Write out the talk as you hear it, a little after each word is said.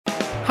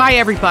Hi,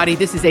 everybody.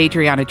 This is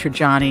Adriana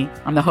Trajani.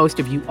 I'm the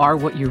host of You Are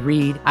What You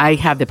Read. I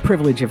have the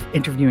privilege of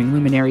interviewing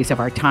luminaries of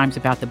our times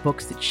about the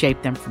books that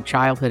shaped them from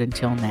childhood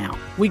until now.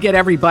 We get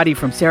everybody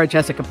from Sarah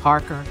Jessica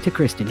Parker to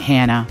Kristen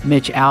Hanna,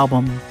 Mitch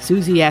Albom,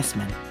 Susie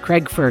Essman,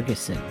 Craig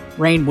Ferguson,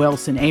 Rainn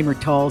Wilson, Amor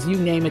Tolls, you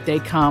name it, they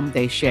come,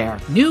 they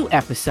share. New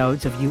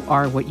episodes of You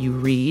Are What You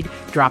Read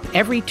drop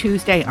every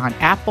Tuesday on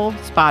Apple,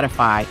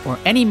 Spotify, or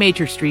any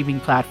major streaming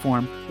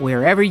platform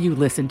wherever you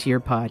listen to your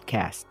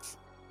podcasts.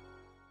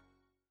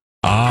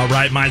 All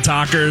right, my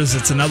talkers,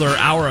 it's another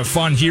hour of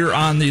fun here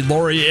on the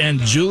Lori and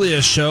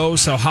Julia show.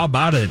 So how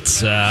about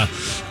it?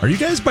 Are you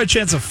guys by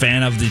chance a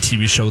fan of the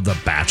TV show The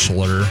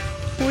Bachelor?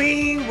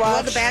 We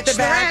watched The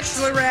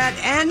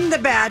Bachelorette and The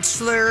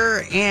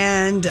Bachelor,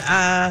 and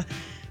I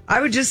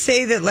would just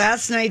say that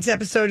last night's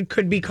episode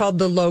could be called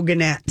The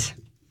Loganette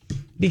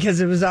because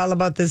it was all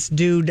about this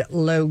dude,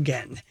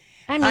 Logan.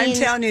 I'm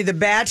telling you, The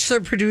Bachelor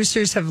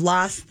producers have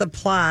lost the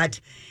plot.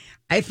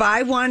 If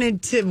I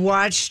wanted to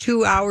watch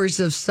 2 hours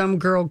of some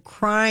girl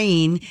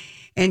crying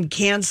and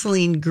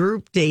canceling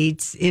group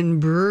dates in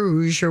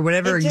Bruges or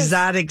whatever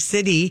exotic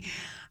city,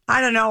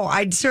 I don't know.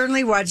 I'd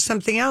certainly watch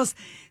something else.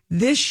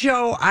 This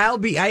show,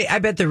 I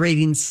bet the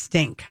ratings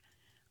stink.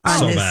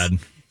 So bad.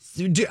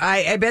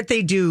 I bet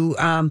they do.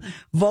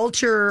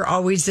 Vulture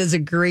always does a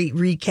great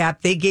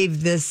recap. They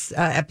gave this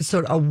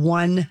episode a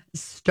 1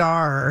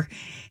 star,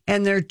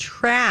 and they're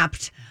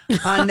trapped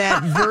on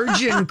that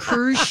Virgin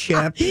cruise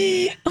ship.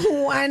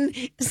 1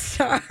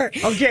 star.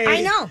 Okay.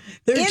 I know.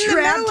 They're in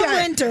trapped the middle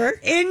of winter.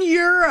 in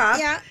Europe.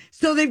 Yeah.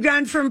 So they've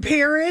gone from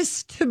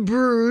Paris to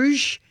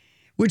Bruges,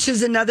 which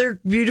is another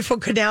beautiful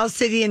canal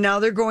city, and now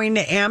they're going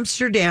to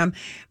Amsterdam.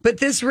 But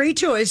this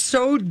Rachel is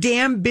so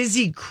damn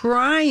busy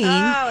crying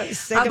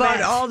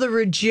about all the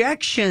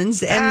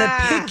rejections, and the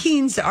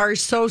pickings are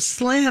so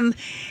slim.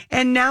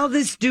 And now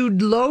this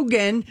dude,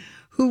 Logan,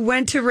 who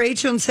went to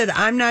Rachel and said,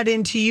 I'm not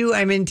into you,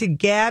 I'm into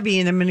Gabby,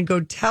 and I'm going to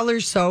go tell her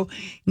so.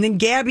 And then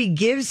Gabby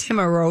gives him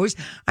a rose.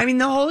 I mean,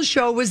 the whole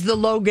show was the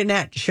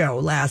Loganette show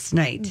last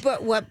night.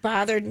 But what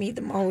bothered me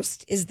the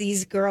most is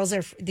these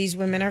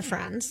women are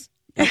friends,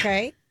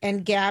 okay?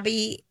 And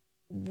Gabby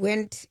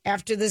went,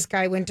 after this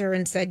guy went to her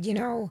and said,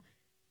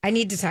 I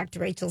need to talk to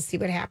Rachel, see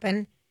what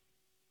happened.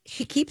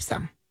 She keeps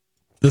them.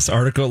 This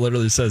article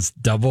literally says,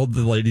 double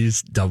the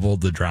ladies, double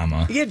the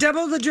drama. Yeah,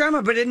 double the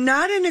drama, but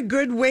not in a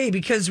good way,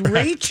 because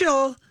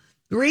Rachel's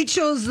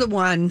the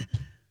one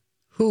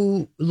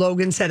who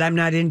Logan said, I'm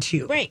not into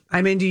you. Right.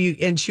 I'm into you.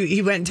 And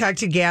he went and talked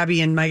to Gabby,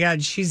 and my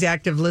God, she's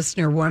active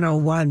listener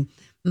 101.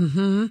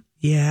 Mm-hmm.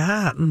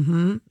 Yeah.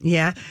 Mm-hmm.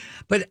 Yeah.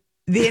 But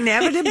the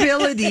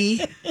inevitability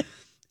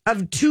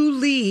of 2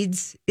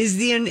 leads is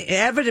the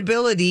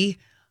inevitability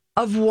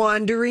of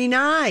wandering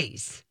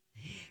eyes.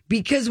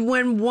 Because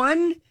when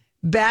one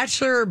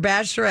Bachelor or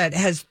Bachelorette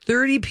has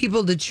 30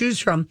 people to choose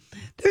from,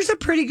 there's a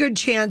pretty good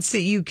chance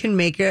that you can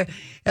make at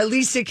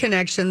least a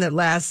connection that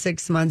lasts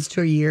 6 months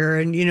to a year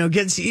and,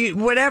 gets you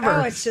whatever.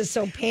 Oh, it's just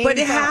so painful. But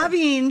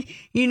having,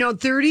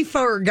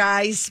 34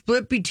 guys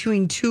split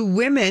between 2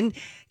 women,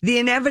 the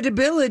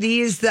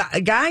inevitability is the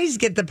guys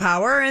get the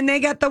power and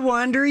they got the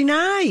wandering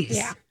eyes.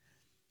 Yeah.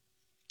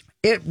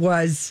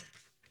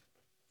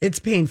 It's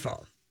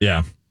painful.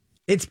 Yeah.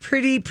 It's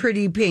pretty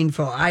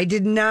painful. I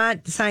did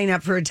not sign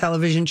up for a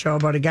television show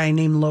about a guy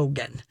named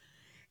Logan.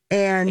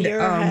 And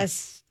you're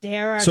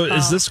hysterical. So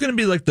is this going to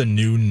be like the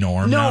new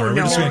norm now? Or are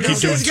we just going to keep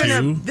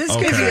doing 2? This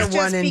could be a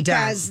one and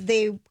done. Because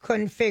they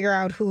couldn't figure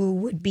out who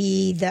would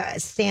be the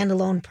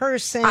standalone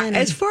person.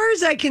 As far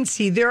as I can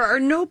see, there are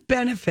no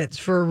benefits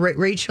for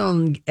Rachel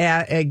and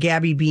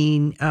Gabby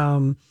being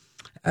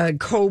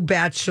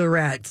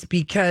co-bachelorettes,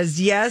 because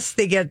yes,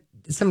 they get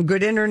some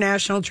good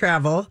international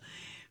travel.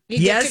 You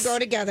get to go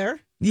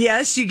together.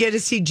 Yes, you get to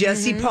see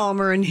Jesse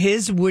Palmer and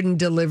his wooden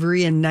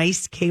delivery and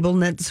nice cable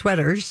knit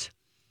sweaters.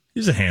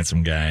 He's a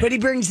handsome guy. But he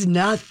brings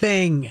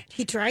nothing.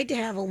 He tried to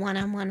have a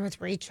one-on-one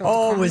with Rachel.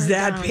 Oh, was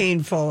that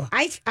painful?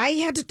 I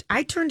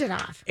turned it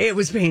off. It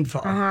was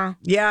painful. Uh-huh.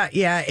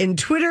 Yeah. And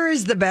Twitter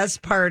is the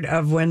best part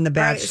of when The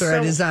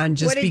Bachelorette is on.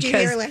 Just what did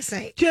because you hear last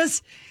night?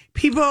 Just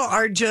people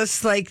are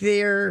just like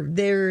they're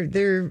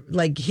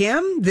like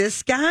him,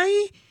 this guy.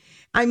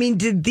 I mean,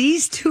 did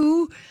these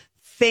 2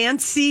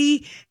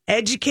 fancy,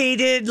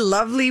 educated,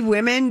 lovely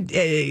women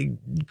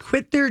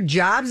quit their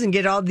jobs and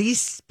get all these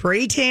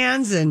spray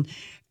tans and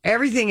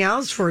everything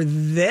else for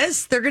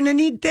this? They're going to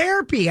need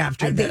therapy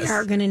after this. They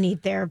are going to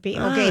need therapy.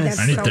 Okay,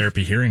 I need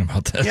therapy hearing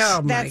about this.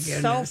 Oh, my that's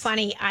goodness. so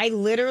funny. I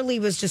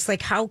literally was just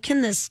like, how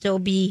can this still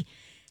be?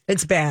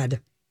 It's bad.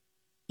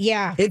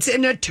 Yeah. It's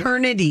an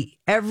eternity.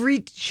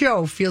 Every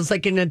show feels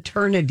like an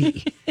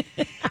eternity.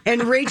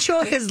 And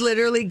Rachel has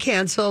literally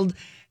canceled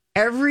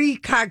every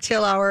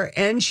cocktail hour,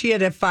 and she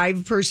had a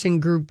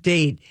 5-person group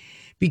date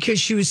because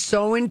she was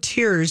so in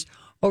tears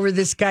over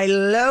this guy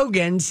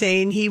Logan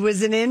saying he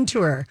wasn't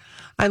into her.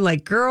 I'm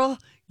like, girl,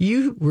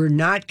 you were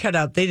not cut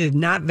out. They did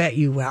not vet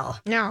you well.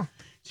 No.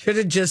 Should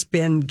have just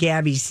been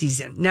Gabby's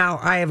season. Now,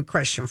 I have a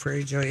question for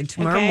you, Julia.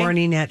 Tomorrow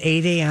morning at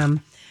 8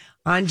 a.m.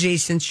 on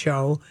Jason's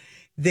show,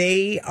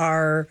 they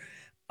are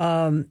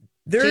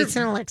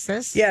Jason and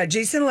Alexis. Yeah,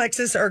 Jason and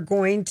Alexis are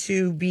going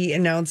to be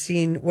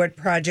announcing what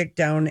Project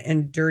Down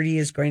and Dirty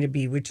is going to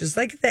be, which is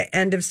like the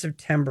end of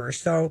September.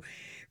 So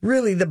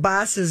really, the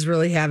bosses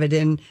really have it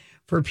in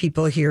for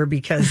people here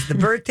because the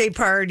birthday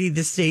party,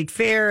 the state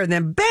fair, and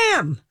then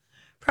bam,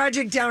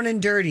 Project Down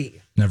and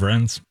Dirty. Never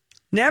ends.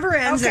 Never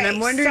ends. Okay, And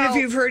I'm wondering if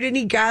you've heard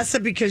any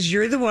gossip because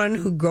you're the one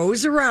who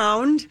goes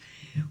around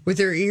with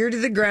her ear to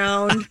the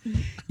ground.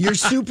 Your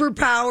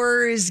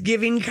superpower is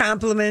giving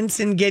compliments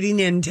and getting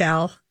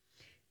intel.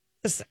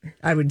 Listen,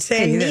 I would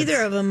say. and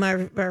neither of them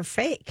are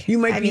fake. You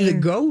might be the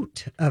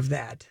goat of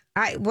that.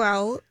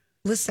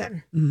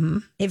 Listen,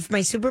 if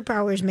my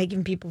superpower is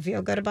making people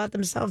feel good about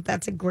themselves,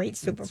 that's a great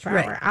superpower.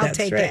 Right. I'll That's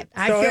take right. it.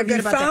 I So feel have good you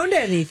about found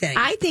that. anything?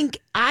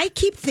 I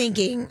keep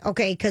thinking,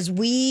 okay, because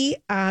we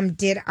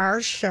did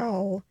our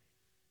show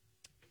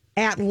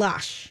at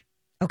Lush.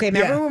 Okay,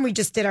 remember when we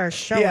just did our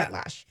show at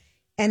Lush?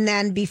 And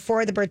then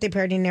before the birthday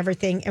party and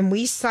everything, and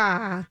we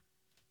saw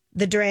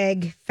the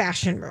drag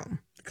fashion room.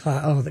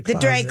 The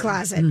Drag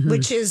closet,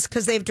 which is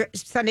because they have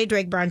Sunday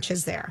drag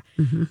brunches there.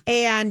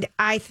 And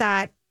I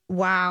thought,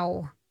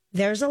 wow,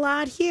 there's a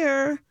lot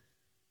here.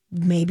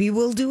 Maybe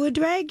we'll do a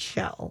drag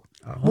show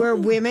where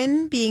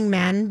women being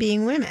men,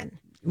 being women.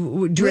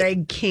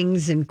 Drag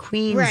kings and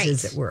queens,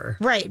 as it were.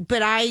 Right. But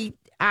Then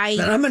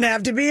I'm going to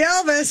have to be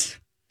Elvis.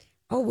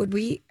 Oh, would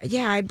we?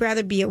 Yeah, I'd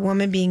rather be a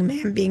woman being a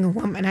man being a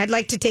woman. I'd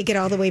like to take it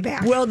all the way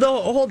back. Well, the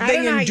whole I thing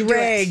don't know how in you do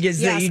drag it.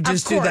 is Yes, that you of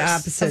just do the course,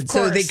 opposite. of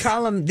So they course.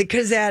 call them,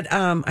 because at,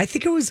 I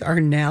think it was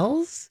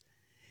Arnell's.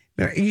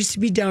 It used to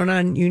be down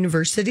on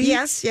University.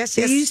 Yes.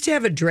 They used to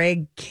have a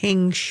drag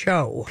king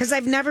show. Because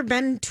I've never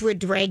been to a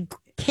drag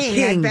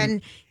king. I've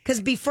been,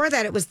 because before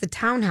that it was the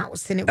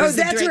Townhouse. And it was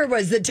That's where it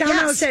was. The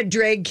Townhouse had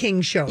drag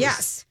king shows.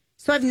 Yes.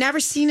 So I've never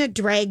seen a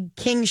drag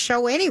king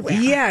show anywhere.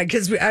 Yeah,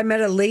 because I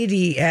met a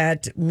lady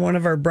at one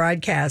of our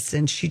broadcasts,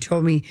 and she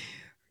told me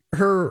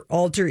her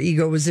alter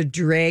ego was a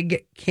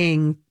drag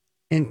king,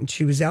 and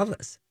she was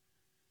Elvis.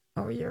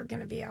 Oh, you're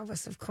going to be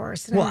Elvis, of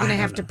course. And Well, I'm going I to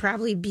don't have to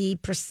probably be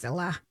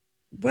Priscilla.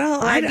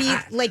 Well, Or I'd be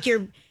like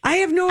your... I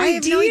have no idea.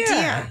 have no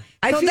idea.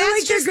 I So feel that's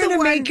like they're just the going to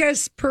one- make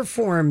us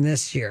perform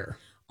this year.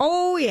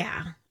 Oh,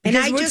 yeah. And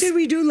Because what did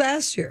we do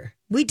last year?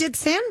 we did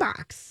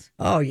Sandbox.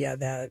 Oh yeah,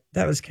 that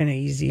was kind of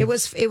easy. It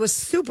was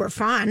super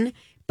fun,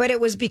 but it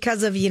was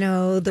because of, the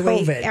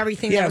COVID. way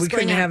everything Yeah, that was we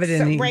couldn't going on. have it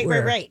So,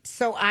 anywhere. Right.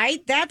 So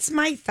that's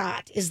my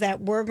thought, is that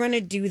we're going to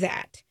do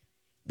that.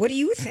 What do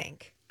you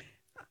think?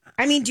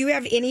 I mean, do you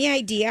have any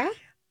idea?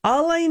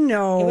 All I It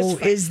know was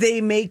fun. is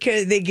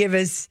they give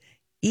us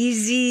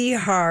easy,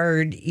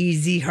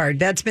 hard.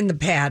 That's been the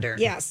pattern.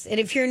 Yes. And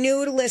if you're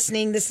new to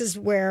listening, this is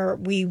where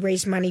we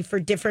raise money for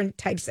different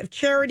types of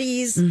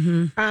charities.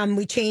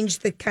 We change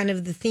the kind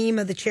of the theme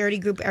of the charity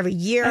group every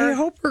year. I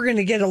hope we're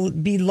going to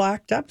be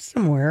locked up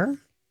somewhere.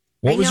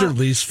 What was know. your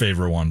least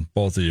favorite one?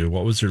 Both of you.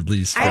 What was your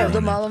least Oh, favorite the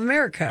one? Mall of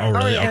America. Oh,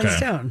 really? Hands Okay.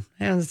 down.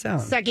 Hands down.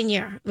 Second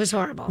year. It was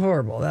horrible.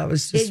 Horrible. That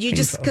was just You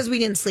just painful. because we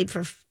didn't sleep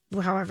for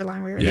however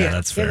long we were Yeah, there.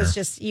 that's It was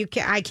fair. just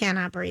I can't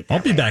operate that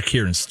I'll be way. back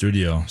here in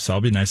studio, so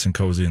I'll be nice and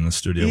cozy in the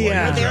studio. while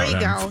Yeah. guys There are you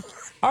out go.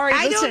 All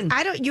right, listen.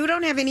 You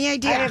don't have any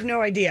idea. I have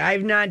no idea.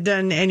 I've not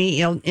done any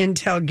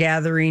intel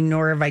gathering,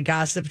 nor have I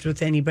gossiped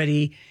with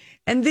anybody.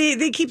 And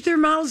they keep their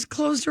mouths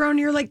closed around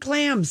here like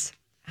clams.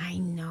 I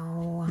know.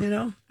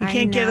 You I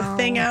can't get a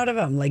thing know. out of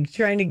them. Like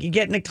trying to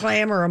get in a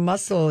clam or a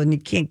mussel and you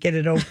can't get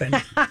it open.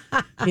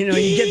 You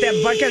get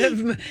that bucket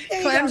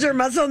of clams or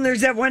mussel and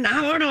there's that one,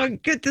 I want to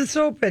get this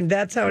open.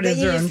 That's how it Then is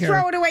you around just here.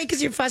 throw it away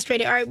because you're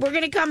frustrated. All right, we're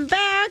going to come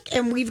back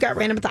and we've got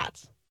random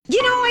thoughts.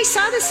 I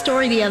saw this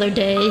story the other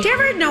day. Do you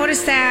ever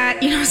notice that?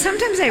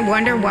 Sometimes I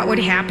wonder what would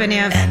happen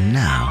if And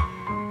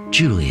now,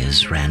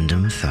 Julia's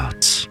random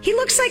thoughts. he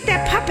looks like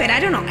that puppet. I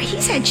don't know.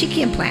 He's had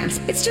cheeky implants.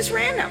 It's just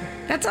random.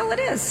 That's all it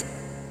is.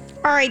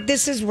 All right,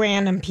 this is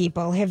random,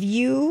 people. Have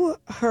you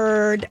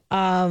heard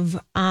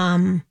of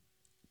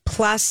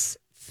plus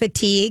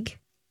fatigue?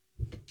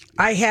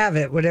 I have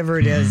it, whatever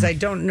it is. I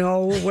don't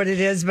know what it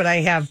is, but I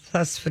have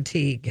plus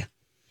fatigue.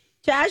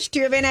 Josh, do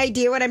you have any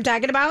idea what I'm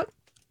talking about?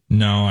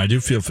 No, I do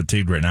feel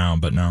fatigued right now,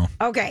 but no.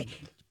 Okay.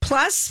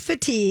 Plus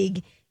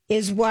fatigue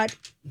is what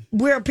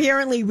we're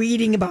apparently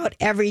reading about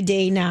every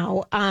day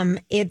now.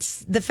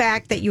 It's the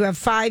fact that you have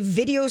 5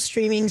 video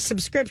streaming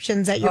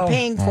subscriptions that you're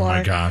paying for. Oh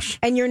my gosh.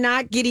 And you're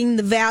not getting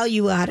the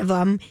value out of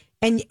them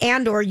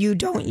and or you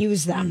don't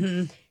use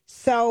them.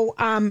 So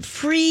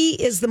free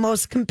is the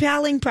most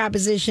compelling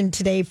proposition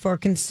today for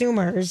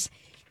consumers.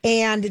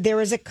 And there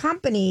is a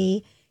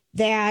company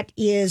that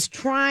is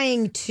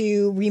trying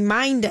to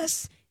remind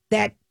us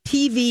that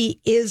TV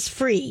is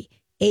free.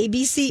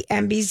 ABC,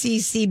 NBC,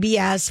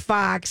 CBS,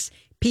 Fox,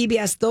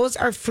 PBS, those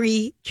are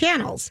free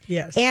channels.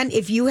 Yes. And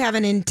if you have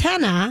an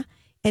antenna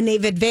and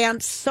they've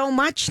advanced so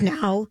much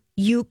now,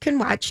 you can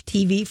watch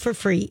TV for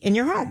free in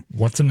your home.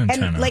 What's an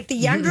antenna? And like the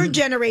younger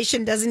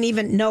generation doesn't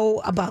even know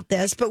about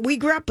this, but we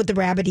grew up with the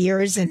rabbit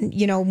ears and,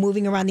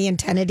 moving around the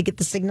antenna to get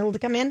the signal to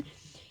come in.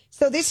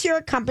 So this year,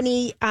 a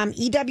company,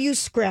 EW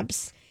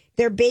Scripps,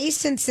 They're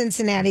based in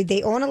Cincinnati.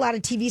 They own a lot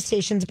of TV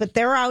stations, but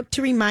they're out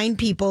to remind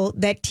people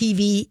that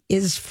TV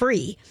is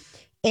free.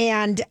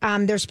 And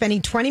they're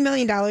spending $20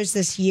 million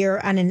this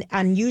year on an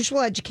unusual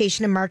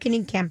education and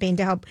marketing campaign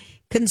to help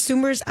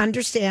consumers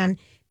understand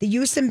the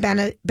use and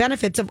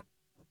benefits of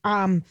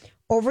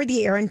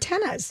over-the-air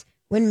antennas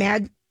when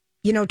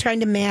trying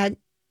to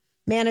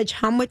manage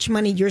how much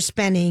money you're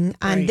spending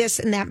on this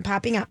and that and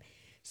popping up.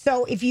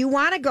 So if you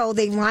want to go,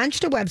 they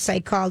launched a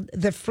website called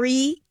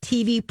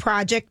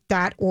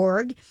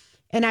thefreetvproject.org.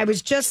 And I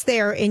was just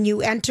there, and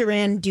you enter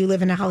in, do you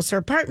live in a house or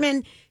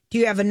apartment? Do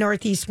you have a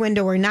northeast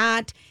window or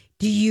not?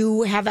 Do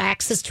you have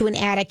access to an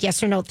attic?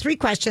 Yes or no? 3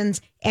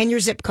 questions and your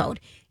zip code.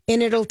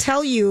 And it'll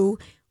tell you,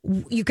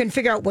 you can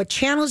figure out what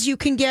channels you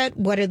can get,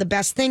 what are the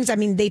best things. I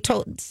mean, they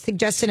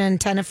suggested an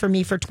antenna for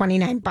me for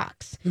 $29.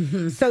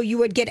 Mm-hmm. So you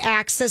would get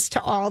access to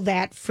all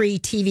that free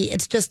TV.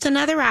 It's just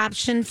another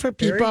option for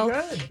people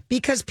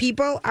because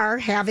people are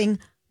having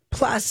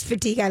plus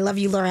fatigue. I love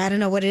you, Laura. I don't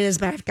know what it is,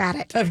 but I've got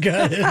it.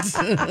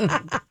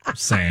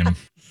 Same.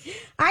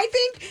 I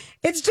think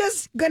it's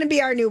just going to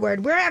be our new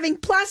word. We're having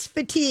plus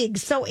fatigue.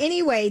 So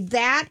anyway,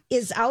 that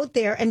is out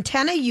there.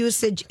 Antenna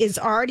usage is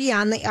already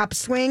on the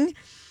upswing.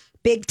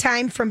 Big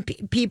time from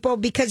people,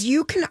 because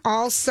you can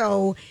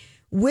also,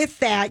 with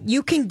that,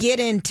 you can get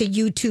into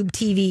YouTube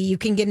TV, you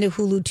can get into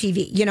Hulu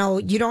TV. You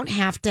don't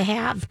have to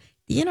have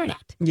the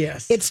internet.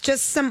 Yes. It's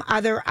just some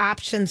other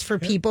options for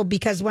people,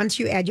 because once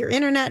you add your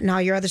internet and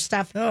all your other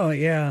stuff,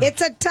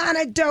 it's a ton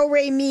of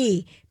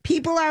do-re-mi.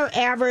 People are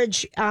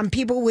average,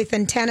 people with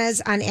antennas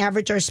on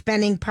average are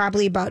spending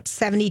probably about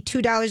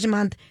 $72 a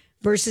month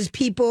versus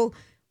people,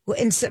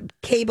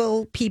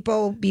 cable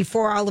people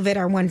before all of it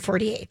are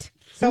 $148.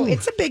 So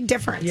it's a big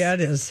difference. Yeah,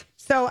 it is.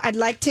 So I'd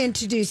like to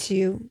introduce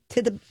you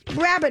to the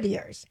rabbit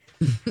ears.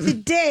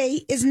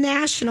 Today is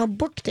National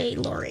Book Day,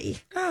 Lori.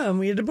 Oh,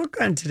 we had a book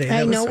on today.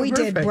 I know we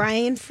did.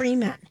 Brian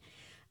Freeman.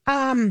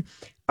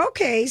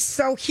 Okay,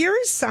 so here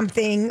is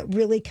something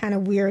really kind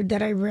of weird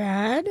that I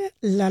read.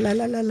 Is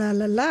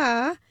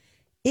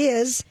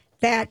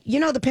that,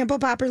 the Pimple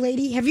Popper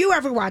lady? Have you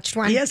ever watched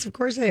one? Yes, of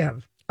course I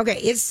have. Okay,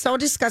 it's so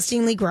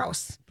disgustingly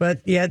gross.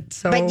 But yet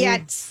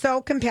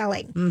so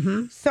compelling.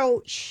 Mm-hmm.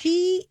 So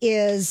she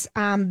is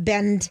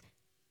been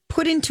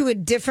put into a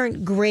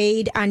different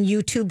grade on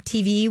YouTube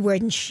TV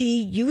when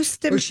she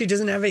used to... Or she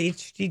doesn't have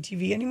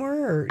HGTV anymore?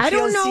 Or I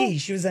don't know.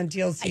 She was on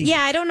TLC.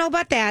 Yeah, I don't know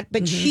about that,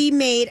 but she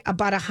made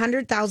about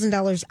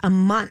 $100,000 a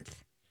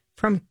month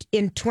from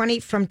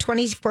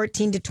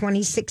 2014 to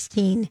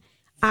 2016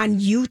 on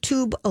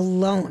YouTube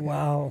alone.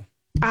 Wow.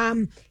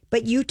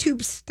 But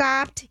YouTube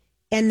stopped,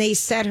 and they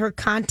said her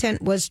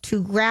content was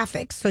too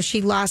graphic, so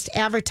she lost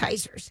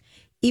advertisers.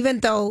 Even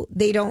though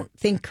they don't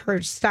think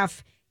her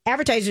stuff,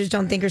 advertisers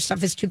don't think her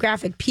stuff is too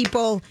graphic.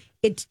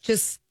 It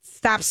just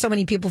stops so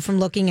many people from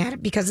looking at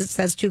it because it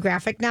says too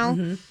graphic now.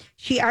 Mm-hmm.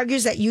 She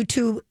argues that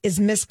YouTube is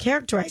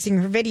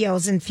mischaracterizing her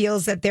videos and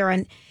feels that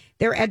they're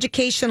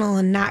educational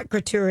and not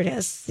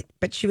gratuitous.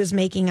 But she was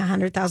making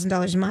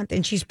 $100,000 a month,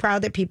 and she's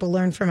proud that people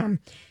learn from them.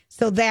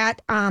 So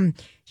that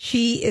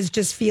she is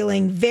just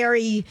feeling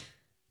very...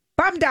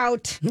 bummed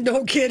out.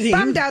 No kidding.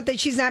 Bummed out that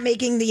she's not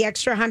making the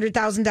extra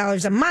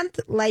 $100,000 a month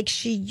like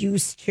she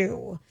used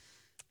to.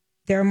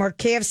 There are more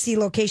KFC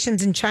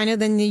locations in China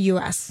than the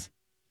U.S.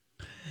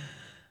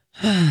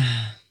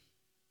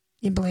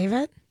 You believe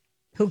it?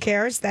 Who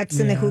cares? That's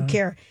in the who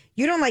care.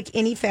 You don't like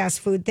any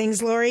fast food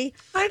things, Lori?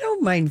 I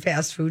don't mind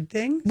fast food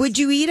things. Would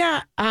you eat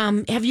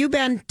have you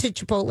been to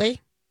Chipotle?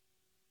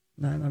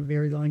 Not in a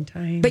very long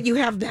time. But you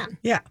have been?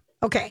 Yeah.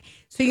 Okay.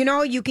 So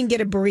you can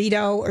get a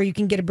burrito or you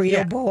can get a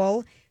burrito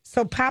bowl.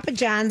 So Papa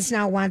John's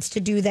now wants to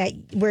do that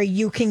where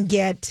you can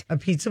get... A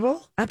pizza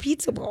bowl? A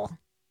pizza bowl.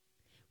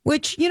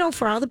 Which,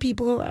 for all the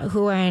people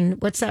who are in...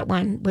 What's that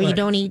one? Where you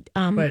don't eat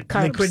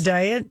carbs? Liquid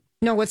diet?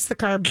 No, what's the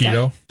carb?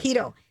 Keto?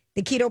 Keto.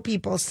 The keto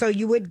people. So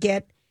you would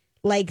get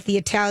like the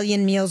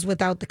Italian meals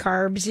without the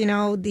carbs,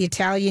 the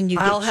Italian...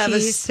 I'll have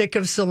a stick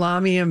of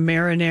salami and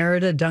marinara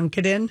to dunk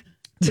it in.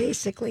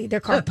 Basically, they're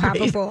called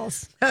Papa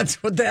Bowls.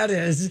 That's what that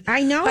is.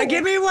 I know.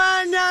 Give me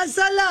one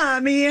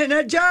salami and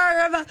a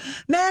jar of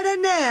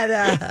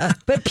marinara.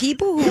 But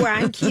people who are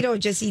on keto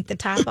just eat the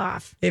top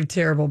off. They have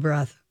terrible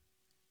breath.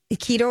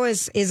 Keto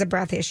is a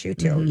breath issue,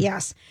 too. Mm-hmm.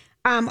 Yes.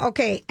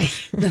 Okay.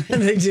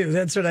 They do.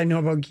 That's what I know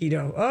about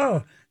keto.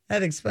 Oh,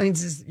 that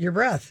explains your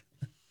breath.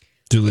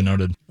 Duly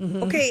noted.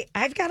 Mm-hmm. Okay,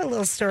 I've got a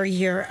little story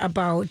here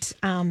about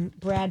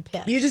Brad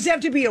Pitt. You just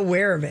have to be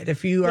aware of it.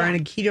 If you are on a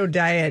keto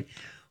diet...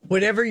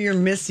 Whatever you're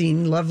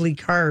missing, lovely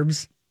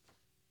carbs,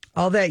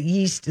 all that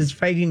yeast is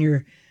fighting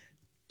your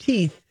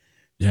teeth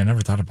Yeah, I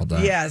never thought about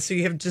that. Yeah, so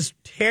you have just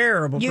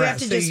terrible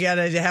press. So you got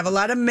to have a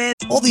lot of men.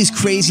 All these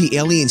crazy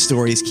alien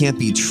stories can't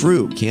be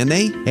true, can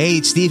they? Hey,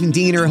 it's Stephen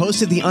Diener,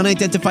 host of the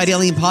Unidentified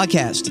Alien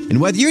Podcast.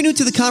 And whether you're new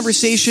to the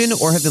conversation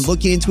or have been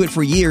looking into it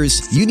for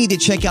years, you need to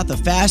check out the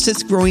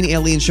fastest growing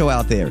alien show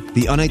out there,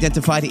 the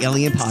Unidentified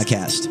Alien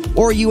Podcast,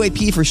 or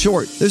UAP for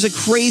short. There's a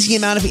crazy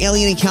amount of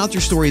alien encounter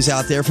stories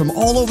out there from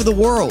all over the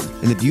world.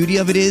 And the beauty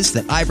of it is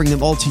that I bring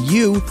them all to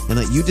you and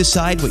let you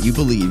decide what you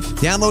believe.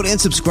 Download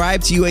and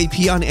subscribe to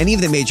UAP on any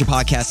of the major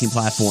podcasting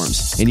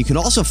platforms. And you can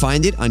also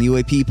find it on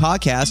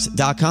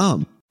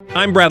UAPpodcast.com.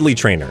 I'm Bradley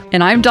Trainer.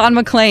 And I'm Don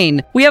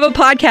McClain. We have a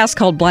podcast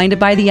called Blinded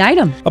by the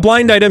Item. A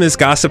blind item is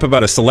gossip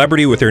about a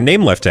celebrity with their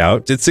name left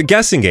out. It's a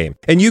guessing game,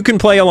 and you can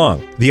play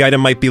along. The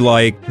item might be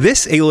like,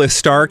 this A-list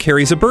star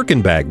carries a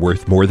Birkin bag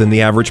worth more than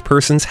the average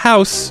person's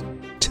house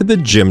to the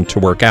gym to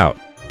work out.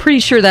 Pretty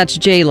sure that's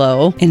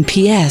J-Lo. And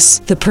P.S.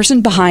 the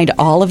person behind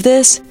all of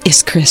this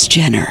is Kris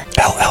Jenner,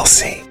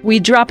 LLC. We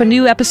drop a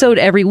new episode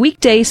every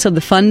weekday so the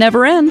fun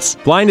never ends.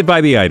 Blinded by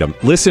the Item.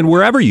 Listen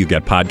wherever you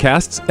get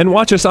podcasts and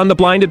watch us on the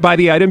Blinded by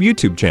the Item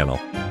YouTube channel.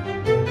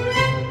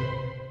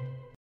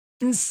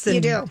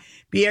 You do.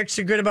 Be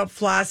extra good about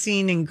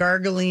flossing and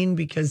gargling,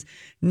 because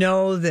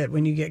know that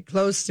when you get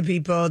close to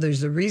people,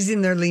 there's a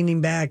reason they're leaning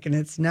back, and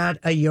it's not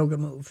a yoga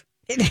move.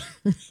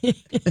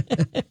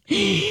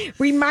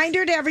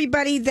 Reminder to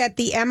everybody that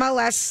the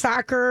MLS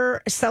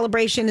soccer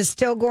celebration is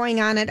still going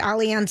on at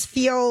Allianz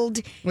Field.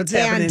 What's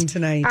happening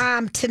tonight?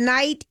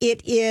 Tonight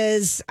it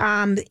is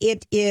they're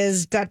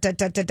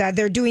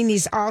doing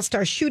these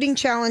all-star shooting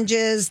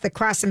challenges, the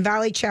Cross and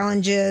Valley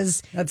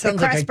challenges. That sounds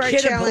the like a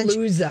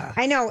Kidapalooza.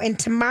 I know. And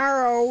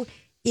tomorrow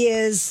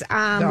is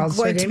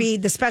going to be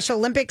the Special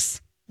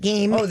Olympics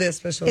game. Oh, the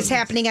Special Olympics. It's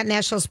happening at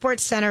National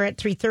Sports Center at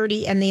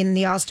 3:30, and then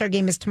the All-Star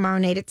game is tomorrow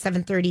night at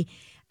 7:30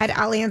 at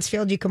Allianz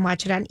Field. You can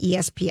watch it on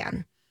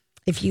ESPN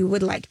if you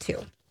would like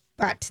to.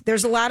 But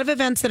there's a lot of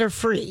events that are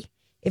free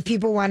if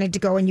people wanted to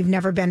go and you've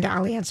never been to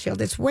Allianz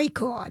Field. It's way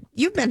cool.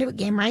 You've been to a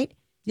game, right?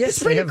 Yes,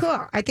 it's pretty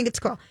cool. I think it's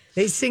cool.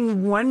 They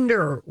sing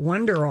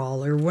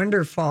Wonderwall or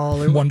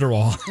Wonderfall or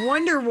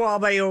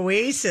Wonderwall by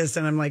Oasis,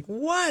 and I'm like,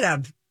 what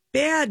a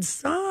bad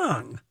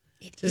song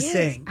to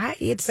sing.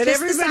 It's but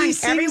just everybody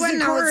sings everyone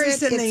the knows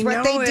chorus, it. and It's they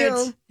what know they do.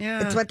 it.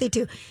 Yeah. It's what they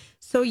do.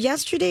 So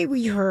yesterday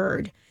we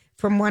heard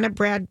from one of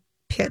Brad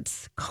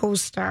Pitt's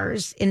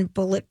co-stars in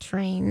Bullet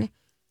Train,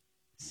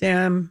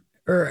 Aaron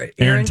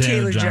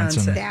Taylor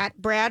Johnson, that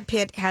Brad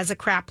Pitt has a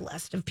crap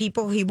list of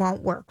people he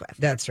won't work with.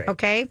 That's right.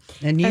 Okay.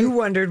 And you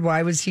wondered,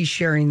 why was he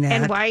sharing that?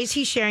 And why is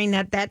he sharing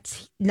that?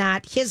 That's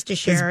not his to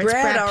share. Because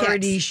Brad Pitt's.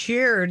 already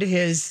shared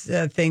his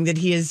thing that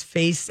he has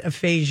face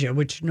aphasia,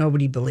 which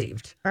nobody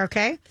believed.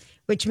 Okay.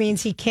 Which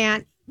means he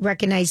can't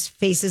recognize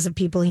faces of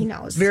people he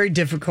knows. Very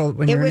difficult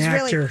when you're an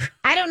actor.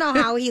 I don't know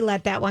how he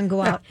let that one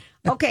go out.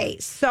 Okay,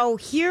 so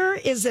here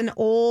is an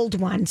old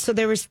one. So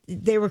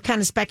they were kind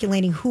of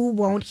speculating who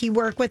won't he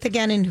work with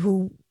again and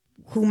who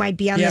might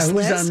be on this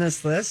list. Yeah, who's on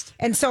this list?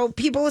 And so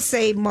people will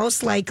say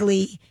most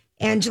likely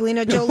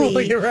Angelina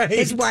Jolie, right.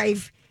 his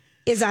wife,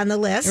 is on the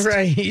list.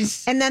 Right.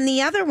 And then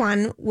the other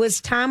one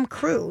was Tom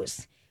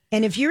Cruise.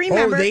 And if you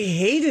remember... Oh, they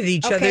hated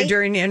each other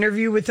during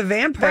Interview with the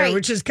Vampire,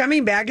 which is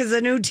coming back as a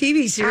new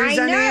TV series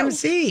on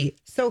AMC.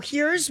 So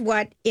here's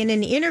what, in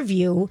an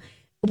interview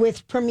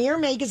with Premiere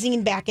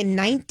Magazine back in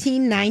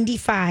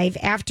 1995,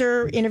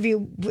 after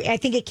interview, I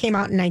think it came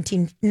out in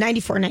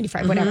 1994,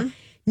 95, whatever,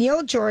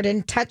 Neil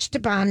Jordan touched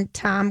upon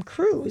Tom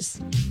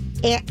Cruise.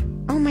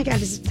 And, oh my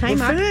God, is it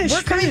time up?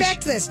 We're coming back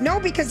to this.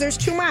 No, because there's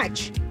too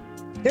much.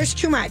 There's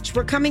too much.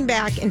 We're coming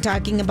back and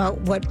talking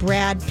about what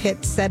Brad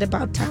Pitt said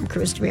about Tom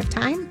Cruise. Do we have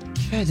time?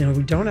 I know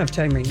we don't have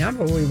time right now,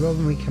 but we will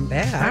when we come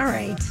back. All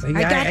right.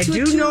 I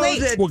do know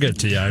that we'll get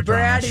to you. I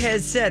Brad promise.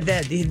 has said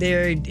that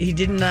he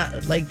did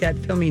not like that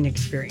filming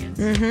experience.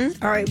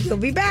 All right, we'll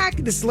be back.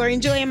 This is Lori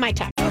and Julia, My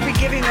Talk. I'll be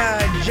giving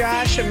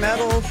Josh a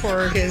medal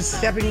for his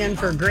stepping in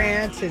for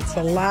Grant. It's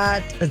a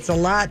lot. It's a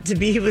lot to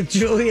be with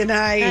Julia and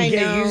I and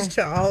get used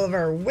to all of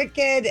our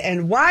wicked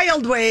and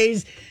wild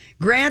ways.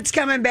 Grant's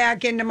coming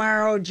back in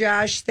tomorrow.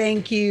 Josh,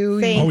 thank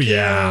you. Thank you.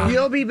 Yeah.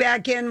 You'll be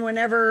back in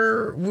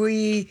whenever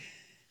we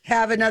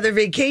have another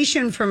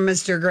vacation from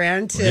Mr.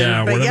 Grant.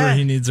 Whenever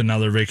he needs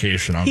another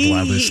vacation, I'll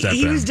gladly step in.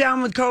 He was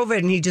down with COVID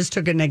and he just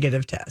took a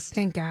negative test.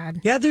 Thank God.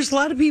 Yeah, there's a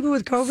lot of people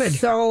with COVID.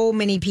 So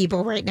many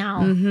people right now.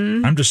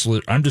 I'm just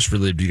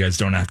relieved you guys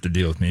don't have to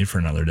deal with me for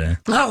another day.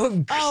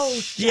 Oh,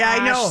 yeah,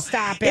 I know.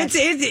 Stop it.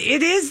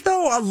 It is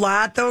though a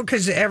lot though,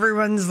 because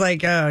everyone's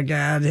like, oh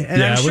God,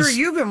 and I'm sure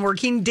you've been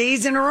working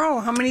days in a row.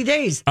 How many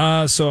days?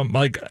 So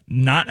like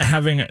not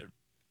having.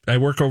 I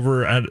work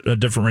over at a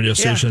different radio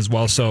station as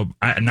well, so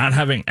not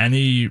having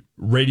any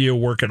radio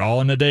work at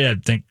all in a day, I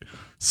think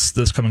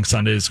this coming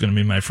Sunday is going to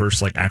be my first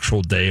like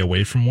actual day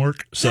away from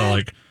work. So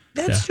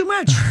That's too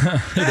much.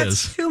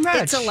 That's too much.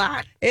 It's a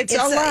lot. It's a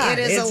lot. It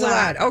is a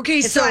lot. Okay,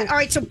 It's so a lot. All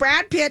right, so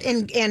Brad Pitt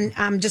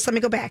and just let me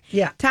go back.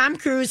 Yeah. Tom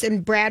Cruise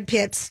and Brad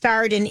Pitt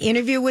starred in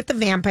Interview with the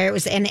Vampire. It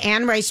was and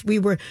Anne Rice. We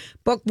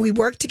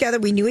worked together.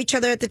 We knew each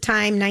other at the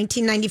time,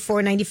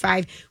 1994,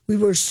 95. We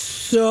were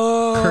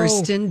so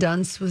Kirsten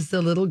Dunst was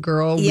the little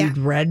girl. Yeah. We'd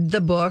read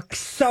the books.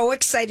 So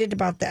excited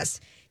about this.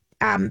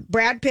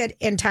 Brad Pitt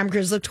and Tom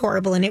Cruise looked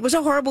horrible, and it was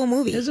a horrible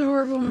movie. It was a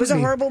horrible movie. It was a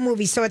horrible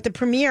movie. So at the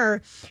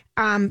premiere,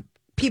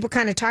 people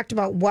kind of talked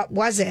about what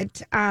was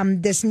it.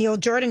 This Neil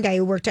Jordan guy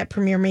who worked at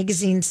Premiere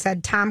Magazine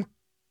said Tom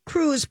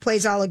Cruise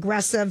plays all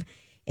aggressive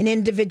and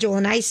individual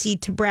and icy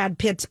to Brad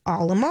Pitt's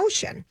all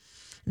emotion.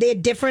 They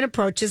had different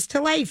approaches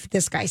to life,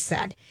 this guy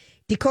said.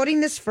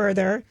 Decoding this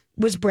further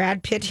was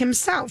Brad Pitt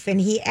himself,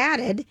 and he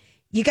added,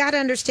 you got to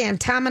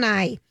understand, Tom and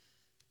I,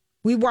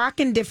 we walk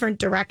in different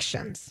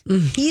directions.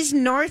 He's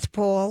North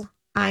Pole,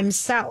 I'm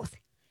South.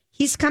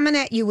 He's coming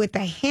at you with a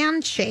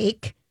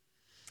handshake.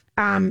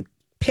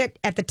 Pitt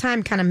at the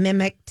time kind of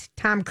mimicked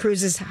Tom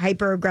Cruise's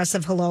hyper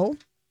aggressive hello.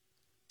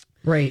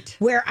 Right.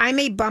 Where I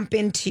may bump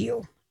into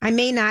you. I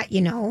may not,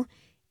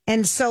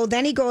 And so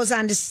then he goes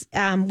on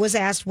to, was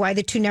asked why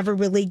the two never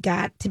really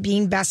got to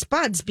being best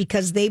buds,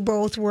 because they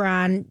both were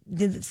on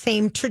the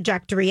same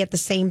trajectory at the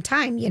same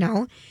time,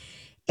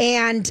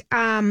 And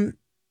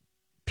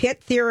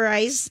Pitt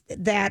theorized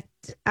that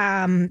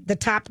the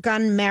Top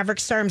Gun Maverick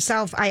star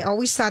himself, I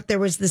always thought there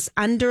was this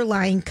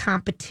underlying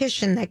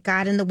competition that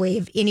got in the way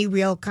of any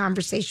real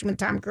conversation with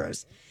Tom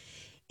Cruise.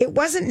 It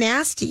wasn't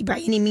nasty by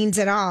any means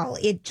at all.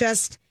 It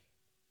just,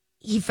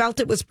 he felt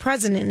it was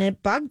present and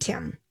it bugged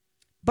him.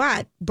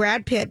 But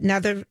Brad Pitt,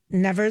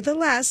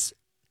 nevertheless,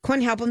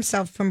 couldn't help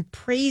himself from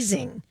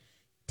praising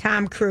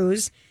Tom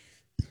Cruise,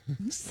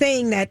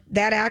 saying that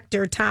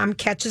actor, Tom,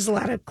 catches a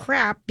lot of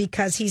crap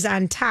because he's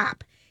on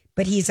top.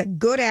 But he's a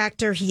good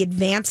actor. He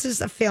advances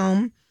a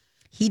film.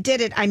 He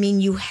did it. I mean,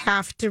 you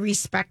have to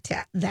respect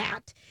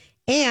that.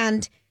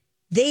 And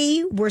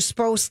they were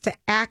supposed to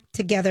act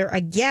together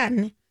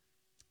again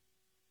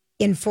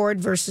in Ford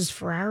versus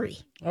Ferrari.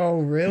 Oh,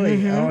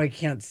 really? Oh, I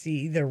can't see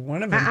either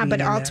one of them.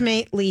 But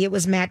ultimately, it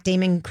was Matt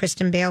Damon and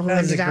Kristen Bale who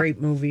ended up. That was a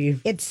great movie.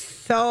 It's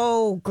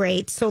so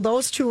great. So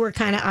those two were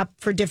kind of up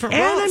for different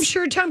roles. And I'm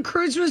sure Tom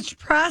Cruise was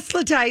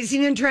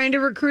proselytizing and trying to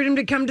recruit him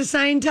to come to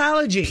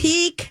Scientology.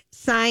 Peak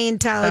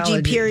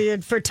Scientology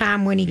period for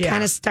Tom when he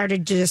kind of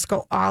started to just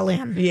go all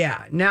in.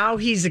 Yeah. Now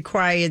he's a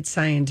quiet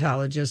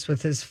Scientologist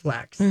with his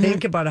flex.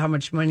 Think about how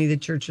much money the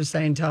Church of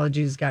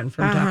Scientology has gotten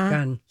from Top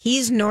Gun.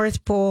 He's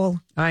North Pole.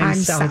 I'm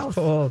South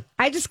Pole.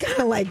 I just kind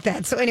of like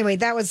that. So anyway,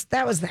 that was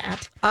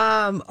that.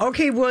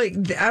 Okay. Well,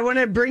 I want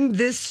to bring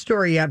this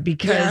story up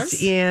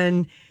because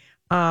in,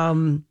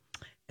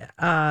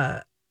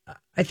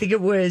 I think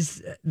it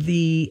was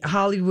the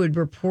Hollywood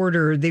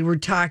Reporter. They were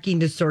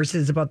talking to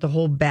sources about the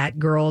whole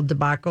Batgirl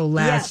debacle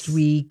last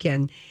week,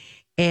 and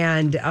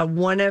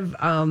one of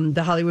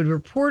the Hollywood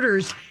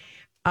reporters,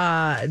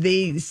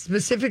 they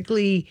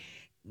specifically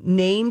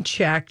name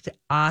checked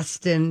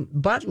Austin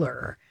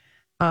Butler,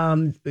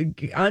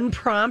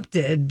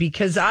 unprompted,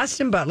 because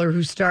Austin Butler,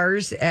 who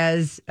stars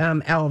as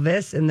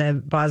Elvis in the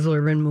Baz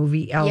Luhrmann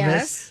movie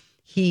Elvis,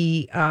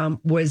 he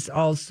was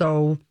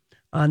also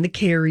on the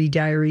Carrie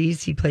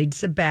Diaries. He played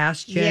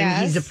Sebastian.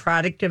 He's a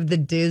product of the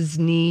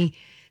Disney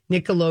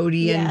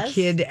Nickelodeon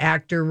kid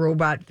actor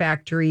robot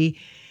factory.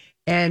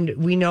 And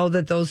we know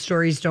that those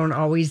stories don't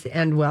always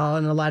end well,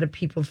 and a lot of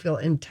people feel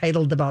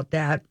entitled about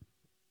that.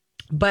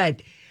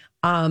 But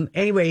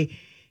anyway,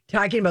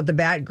 talking about the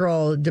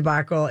Batgirl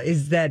debacle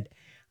is that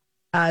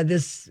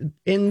this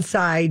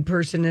inside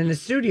person in a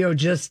studio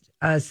just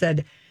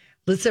said,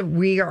 listen,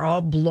 we are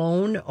all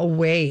blown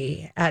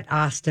away at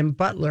Austin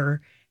Butler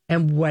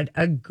and what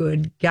a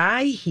good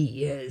guy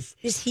he is.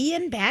 Is he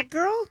in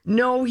Batgirl?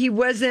 No, he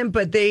wasn't,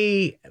 but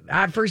they,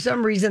 for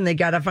some reason, they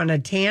got off on a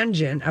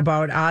tangent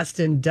about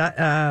Austin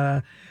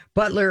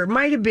Butler. It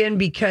might have been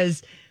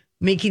because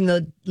making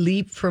the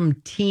leap from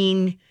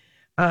teen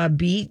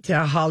beat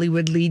to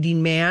Hollywood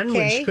leading man,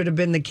 which could have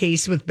been the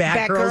case with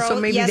Batgirl. So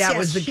maybe that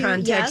was the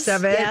context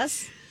of it.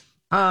 Yes.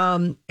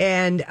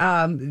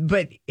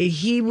 But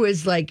he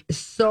was like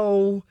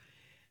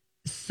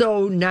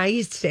so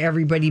nice to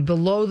everybody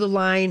below the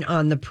line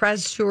on the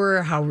press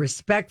tour, how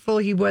respectful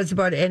he was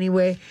about it.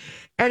 Anyway,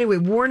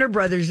 Warner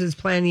Brothers is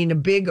planning a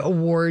big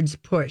awards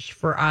push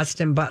for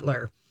Austin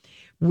Butler,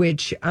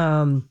 which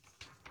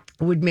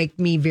would make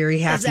me very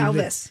happy.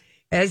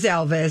 As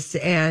Elvis.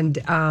 And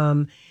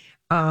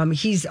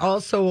he's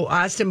also,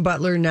 Austin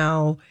Butler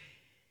now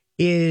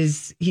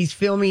he's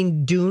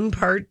filming Dune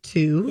Part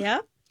 2.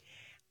 Yep.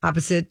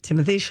 Opposite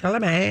Timothée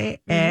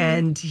Chalamet. Mm-hmm.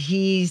 And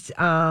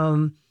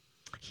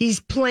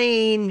he's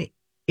playing,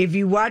 if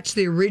you watch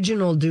the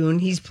original Dune,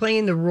 he's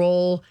playing the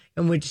role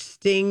in which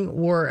Sting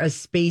wore a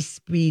space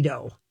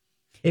Speedo.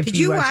 Did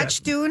you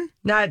watch Dune?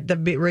 Not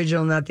the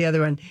original, not the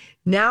other one.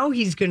 Now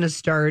he's going to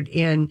start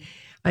in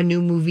a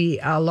new movie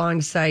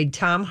alongside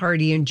Tom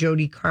Hardy and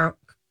Jodie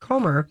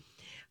Comer.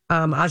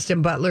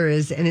 Austin Butler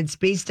is, and it's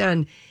based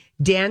on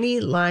Danny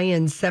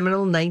Lyon's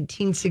seminal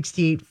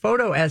 1968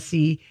 photo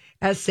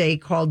essay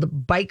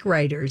called Bike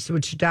Riders,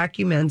 which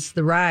documents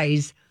the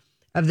rise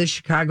of the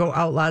Chicago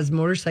Outlaws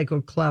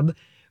Motorcycle Club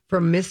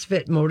from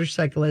misfit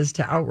motorcyclists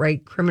to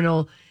outright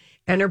criminal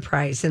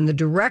enterprise. And the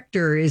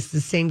director is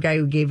the same guy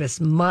who gave us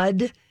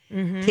Mud,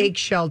 Take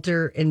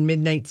Shelter, and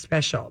Midnight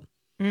Special.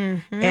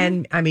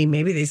 And I mean,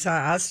 maybe they saw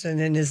Austin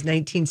in his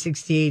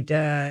 1968,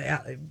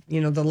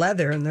 the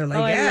leather, and they're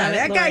like,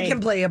 that guy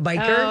can play a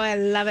biker. Oh, I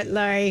love it,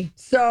 Lori.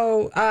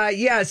 So,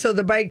 so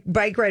the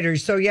bike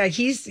riders. So, yeah,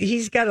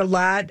 he's got a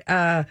lot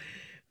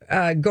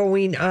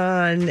going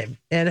on,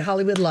 and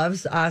Hollywood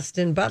loves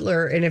Austin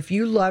Butler. And if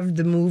you loved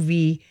the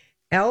movie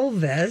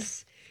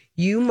Elvis,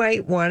 you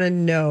might want to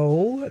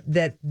know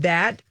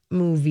that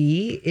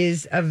movie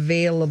is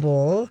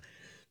available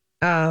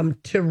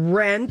to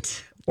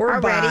rent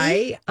or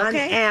buy on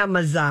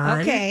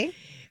Amazon. Okay.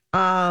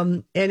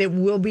 And it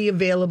will be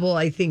available,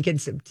 I think, in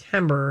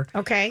September.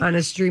 Okay. On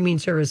a streaming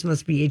service,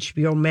 must be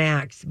HBO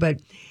Max. But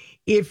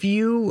if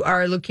you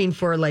are looking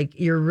for,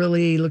 you're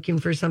really looking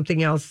for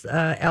something else,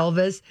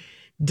 Elvis,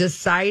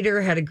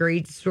 Decider had a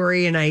great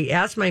story. And I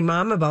asked my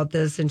mom about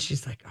this, and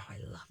she's like, oh, I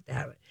love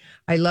that.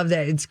 I love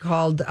that. It's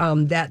called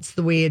That's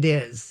the Way It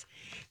Is.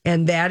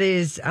 And that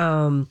is,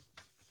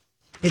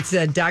 it's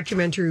a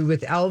documentary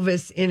with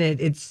Elvis in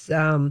it. It's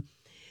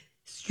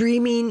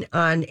streaming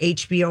on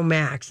HBO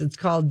Max. It's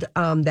called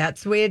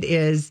That's the Way It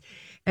Is.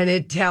 And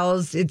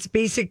it's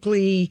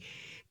basically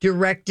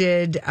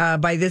directed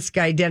by this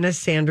guy, Dennis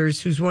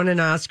Sanders, who's won an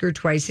Oscar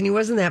twice. And he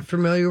wasn't that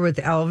familiar with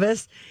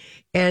Elvis.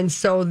 And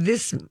so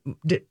this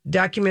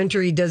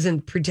documentary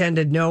doesn't pretend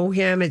to know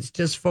him. It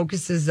just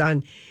focuses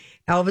on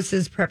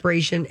Elvis's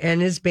preparation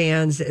and his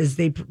bands as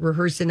they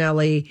rehearse in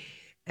LA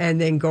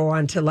and then go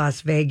on to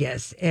Las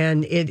Vegas.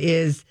 And it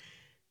is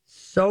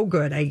so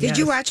good, I guess. Did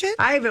you watch it?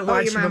 I haven't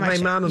watched it, but my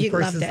mom, of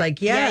course, is like,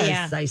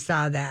 yes, yeah. I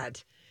saw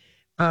that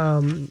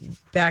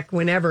back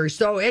whenever.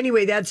 So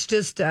anyway, that's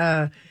just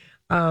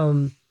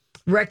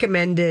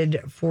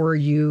recommended for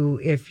you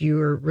if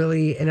you're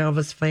really an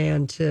Elvis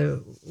fan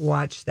to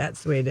watch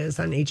That's the Way It Is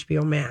on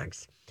HBO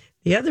Max.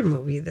 The other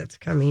movie that's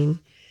coming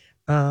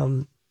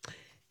to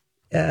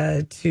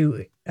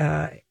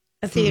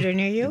a theater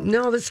near you?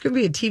 No, this could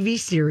be a TV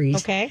series.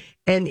 Okay.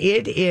 And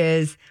it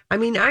is,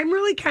 I'm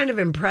really kind of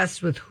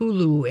impressed with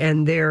Hulu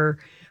and their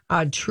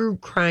true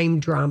crime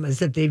dramas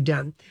that they've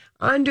done.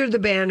 Under the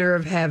Banner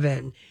of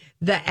Heaven,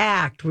 The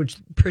Act, which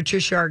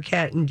Patricia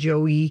Arquette and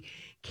Joey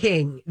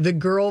King, The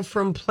Girl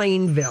from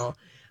Plainville,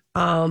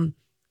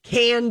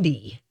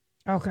 Candy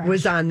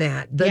was on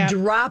that. The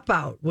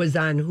Dropout was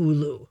on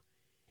Hulu.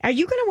 Are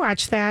you going to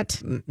watch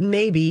that?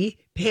 Maybe.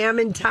 Pam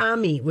and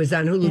Tommy was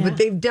on Hulu, but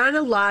they've done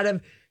a lot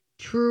of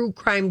true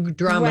crime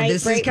drama.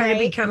 This is kind of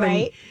becoming.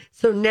 Right.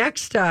 So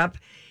next up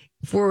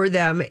for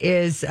them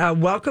is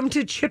Welcome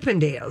to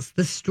Chippendales,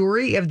 the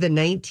story of the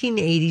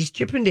 1980s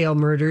Chippendale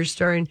murders,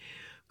 starring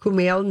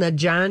Kumail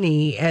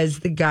Nanjiani as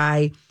the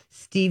guy,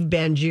 Steve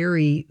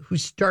Banjiri, who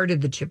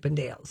started the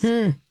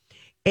Chippendales.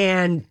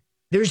 And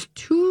there's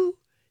two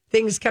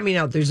things coming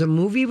out. There's a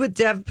movie with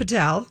Dev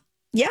Patel.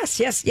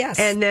 Yes.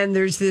 And then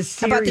there's this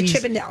series. About the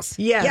Chippendales.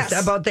 Yes,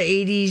 about the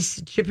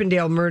 80s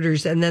Chippendale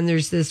murders. And then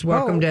there's this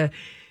Welcome to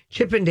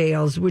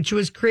Chippendales, which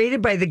was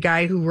created by the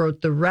guy who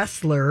wrote The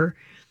Wrestler.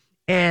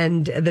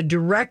 And the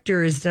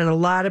director has done a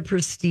lot of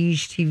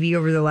prestige TV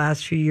over the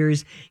last few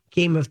years.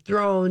 Game of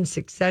Thrones,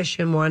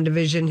 Succession,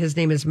 WandaVision. His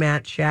name is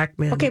Matt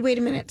Shackman. Okay, wait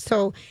a minute.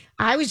 So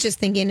I was just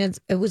thinking it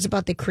was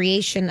about the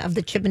creation of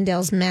the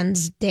Chippendales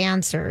men's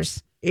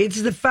dancers.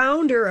 It's the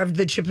founder of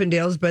the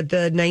Chippendales, but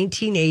the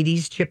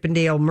 1980s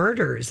Chippendale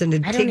murders. And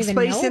it takes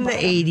place in the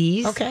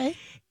 80s. Okay.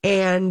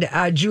 And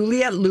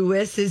Juliette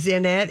Lewis is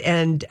in it.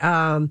 And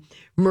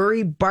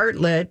Murray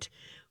Bartlett,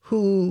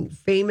 who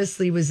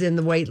famously was in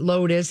The White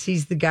Lotus.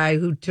 He's the guy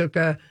who took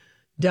a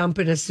dump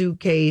in a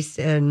suitcase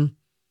and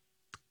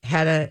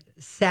had a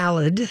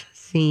salad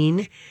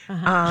scene.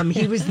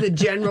 He was the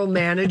general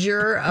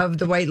manager of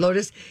The White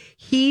Lotus.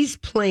 He's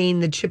playing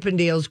the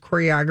Chippendales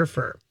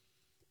choreographer.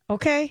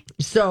 Okay.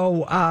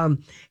 So,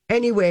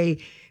 anyway,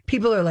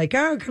 people are like,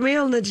 oh,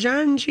 Kumail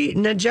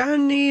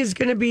Nanjiani is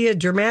going to be a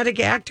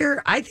dramatic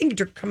actor. I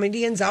think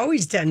comedians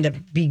always tend to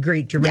be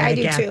great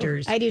dramatic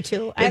actors. I do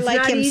too. It's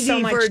like him so much. It's not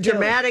easy for a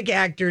dramatic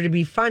actor to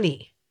be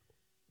funny.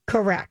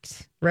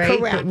 Correct. Right?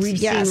 Correct. But we've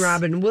seen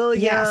Robin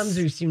Williams.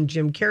 We've seen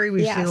Jim Carrey.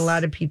 We've seen a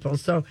lot of people.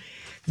 So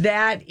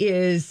that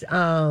is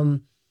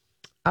coming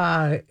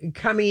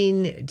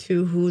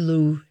to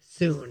Hulu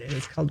soon. And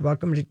it's called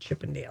Welcome to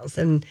Chippendales.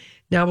 And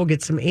now we'll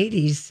get some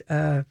 80s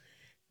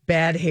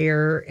bad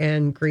hair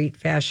and great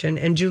fashion.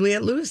 And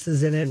Juliette Lewis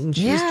is in it. And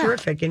she's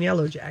terrific in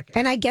Yellow Jacket.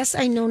 And I guess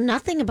I know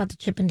nothing about the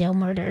Chippendale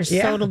murders.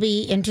 So it'll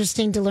be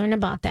interesting to learn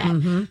about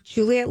that.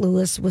 Juliette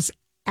Lewis was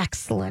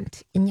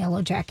excellent in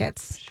Yellow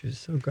Jackets. She was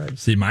so good.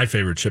 See, my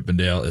favorite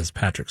Chippendale is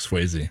Patrick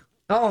Swayze.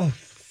 Oh.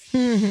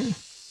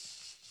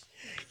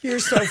 You're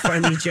so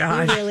funny,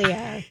 Josh. You really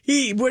are.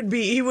 He would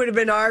have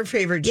been our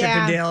favorite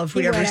Chippendale if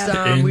we ever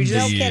saw him.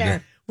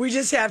 Indeed. We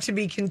just have to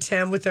be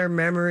content with our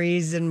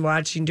memories and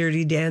watching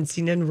Dirty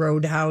Dancing and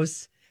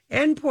Roadhouse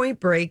and Point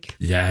Break.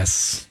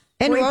 Yes.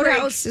 And Point Break.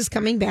 Roadhouse is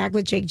coming back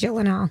with Jake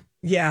Gyllenhaal,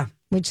 Yeah.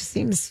 which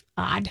seems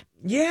odd.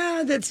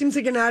 Yeah, that seems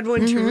like an odd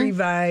one to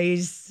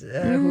revise. Who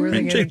are they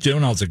And gonna- Jake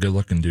Gyllenhaal's a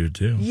good-looking dude,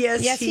 too.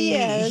 Yes, he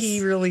is.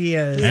 He really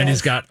is. And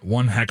he's got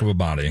one heck of a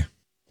body.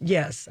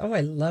 Yes. Oh,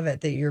 I love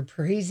it that you're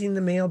praising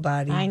the male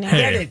body. I know.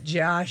 Get Hey, it,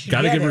 Josh.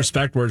 Got to Get give it.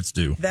 respect where it's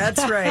due.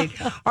 That's right.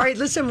 All right,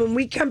 listen, when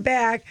we come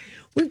back,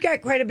 we've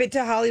got quite a bit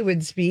to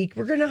Hollywood speak.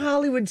 We're going to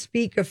Hollywood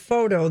speak a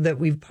photo that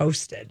we've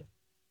posted.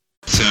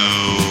 So,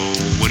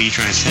 what are you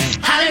trying to say?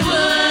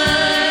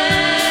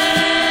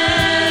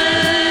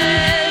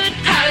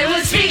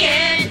 Hollywood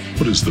speaking.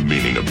 What is the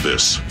meaning of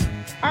this?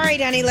 All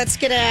right, honey, let's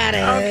get at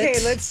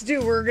it. Okay,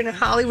 we're going to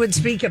Hollywood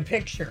speak a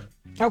picture.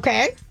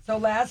 Okay. So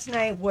last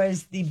night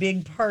was the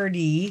big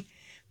party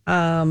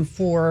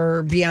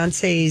for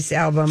Beyonce's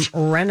album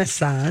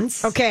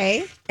Renaissance.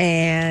 Okay.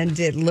 And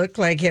it looked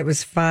like it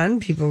was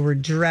fun. People were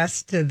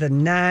dressed to the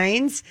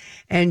nines.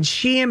 And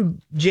she and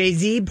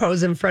Jay-Z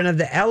pose in front of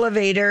the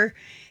elevator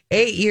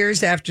 8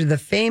 years after the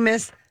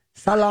famous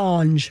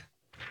Solange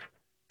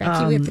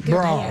Becky with the good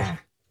brawl. hair.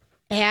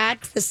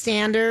 At the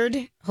Standard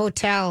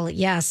Hotel.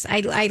 Yes,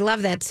 I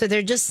love that. So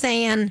they're just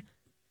saying,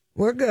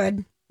 we're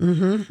good.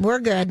 Mm-hmm.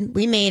 We're good.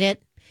 We made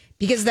it.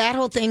 Because that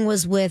whole thing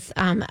was with,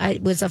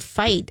 it was a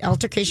fight,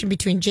 altercation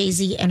between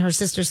Jay-Z and her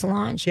sister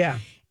Solange. Yeah.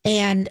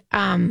 And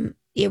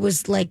it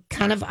was like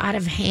kind of out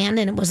of hand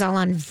and it was all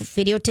on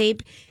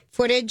videotape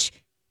footage.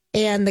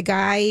 And the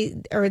guy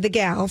or the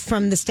gal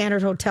from the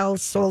Standard Hotel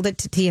sold it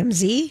to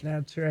TMZ.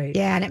 That's right.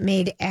 Yeah, and it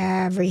made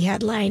every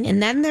headline.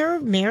 And then their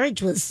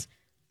marriage was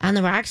on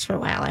the rocks for a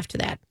while after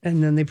that.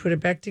 And then they put it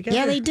back together.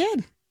 Yeah, they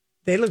did.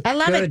 They look I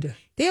love good. it.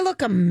 They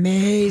look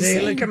amazing.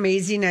 They look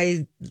amazing.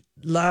 I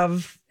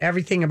love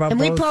everything about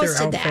And both we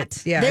posted their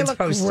outfits. that. Yeah, They it's look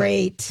posted.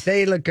 great.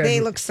 They look good. They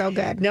look so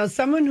good. Now,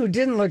 someone who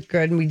didn't look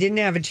good, and we didn't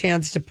have a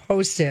chance to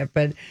post it,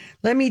 but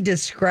let me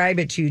describe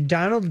it to you.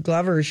 Donald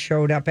Glover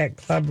showed up at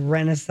Club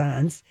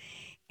Renaissance,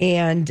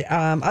 and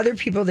other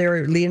people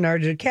there,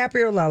 Leonardo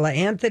DiCaprio, Lala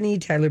Anthony,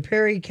 Tyler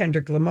Perry,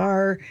 Kendrick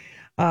Lamar.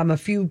 A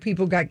few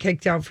people got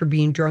kicked out for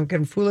being drunk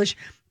and foolish,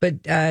 but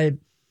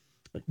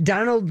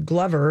Donald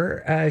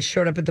Glover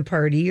showed up at the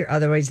party,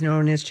 otherwise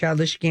known as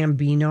Childish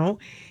Gambino,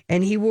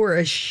 and he wore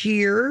a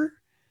sheer...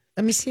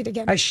 Let me see it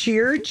again. A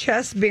sheer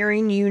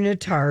chest-bearing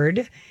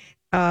unitard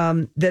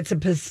that's a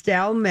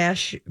pastel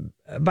mesh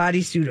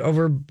bodysuit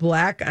over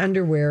black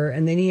underwear,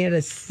 and then he had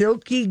a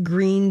silky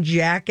green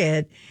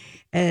jacket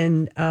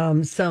and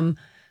some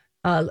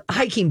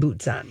hiking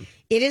boots on.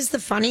 It is the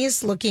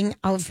funniest looking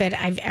outfit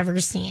I've ever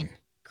seen.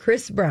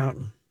 Chris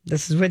Brown,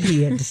 this is what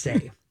he had to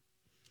say.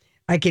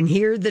 I can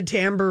hear the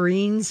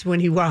tambourines when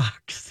he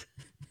walks.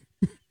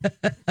 Does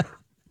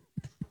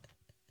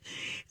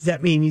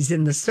that mean he's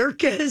in the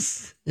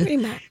circus? Pretty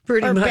much.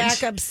 Pretty or much.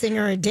 backup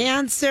singer or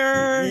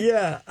dancer.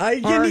 Yeah, I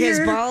can or hear. his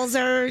balls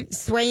are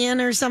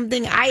swaying or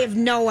something. I have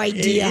no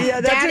idea.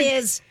 Yeah,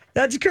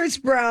 That's Chris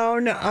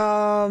Brown.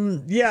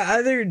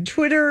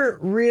 Twitter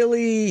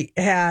really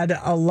had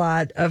a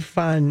lot of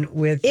fun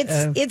with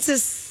it's a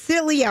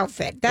silly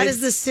outfit. That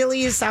is the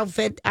silliest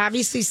outfit.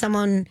 Obviously,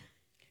 someone.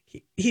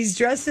 He's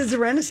dressed as a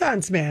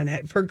Renaissance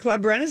man for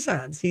Club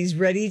Renaissance. He's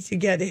ready to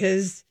get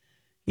his,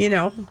 his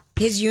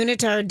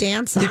unitard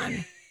dance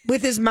on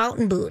with his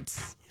mountain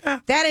boots. Yeah.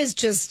 That is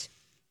just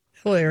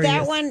hilarious.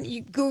 That one,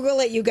 you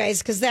Google it, you guys,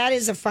 because that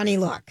is a funny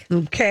look.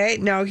 Okay,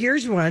 now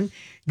here's one.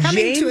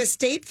 Coming to a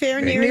state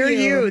fair near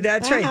you.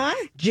 That's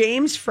right.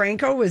 James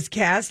Franco was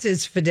cast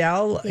as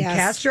Fidel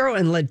Castro,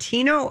 and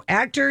Latino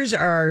actors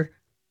are,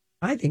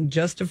 I think,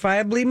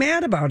 justifiably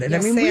mad about it.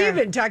 Yes, we they are.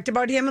 haven't talked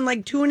about him in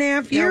like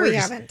 2.5 years. No, we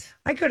haven't.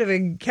 I could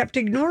have kept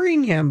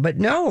ignoring him, but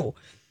no.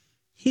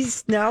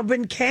 He's now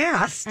been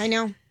cast. I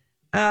know.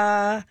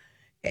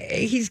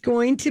 He's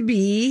going to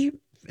be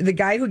the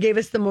guy who gave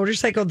us the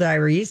Motorcycle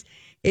Diaries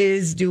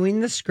is doing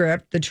the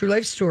script, the true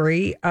life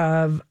story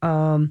of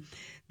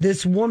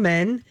this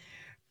woman.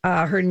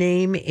 Her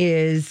name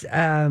is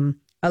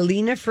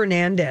Alina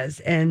Fernandez,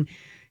 and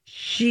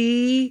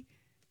she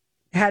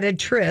had a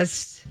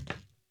tryst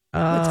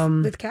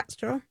with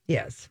Castro.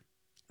 Yes.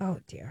 Oh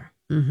dear.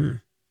 Mm-hmm.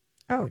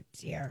 Oh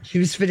dear. She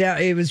was Fidel.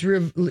 It was.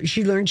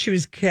 She learned she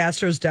was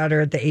Castro's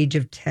daughter at the age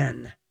of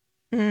 10.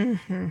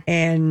 Mm-hmm.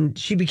 And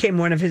she became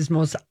one of his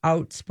most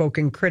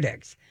outspoken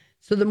critics.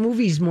 So the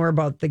movie's more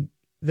about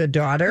the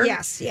daughter.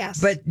 Yes.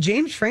 But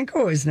James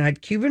Franco is not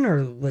Cuban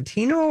or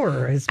Latino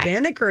or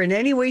Hispanic or in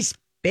any way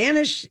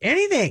Spanish,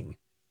 anything.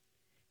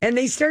 And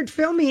they start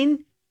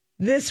filming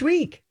this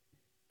week.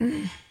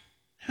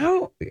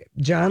 How?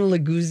 John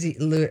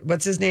Leguzzi,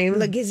 what's his name?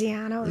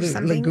 Leguizamo or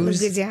something.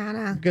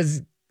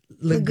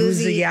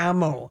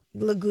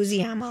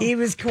 Leguizamo. He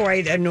was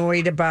quite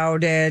annoyed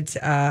about it.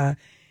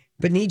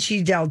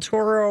 Benicio del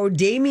Toro,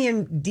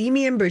 Damien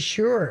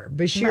Bashir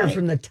Right.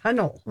 from The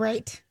Tunnel.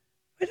 Right.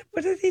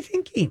 What are they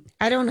thinking?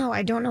 I don't know.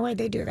 I don't know why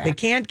they do that. They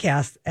can't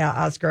cast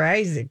Oscar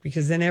Isaac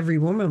because then every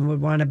woman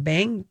would want to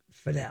bang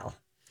Fidel.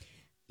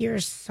 You're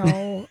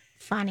so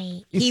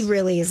funny. He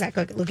really is that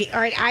good looking. All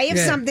right, I have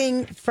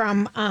something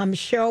from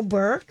Cheryl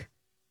Burke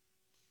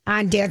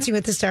on Dancing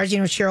with the Stars. You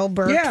know Cheryl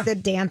Burke, the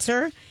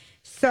dancer.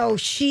 So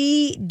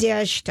she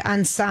dished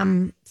on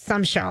some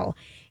show,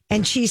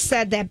 and she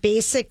said that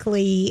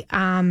basically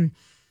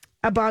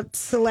about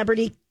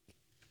celebrity,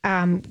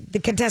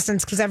 the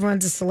contestants, because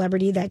everyone's a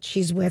celebrity that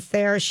she's with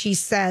there. She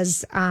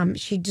says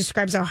she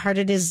describes how hard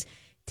it is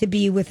to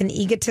be with an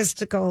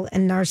egotistical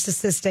and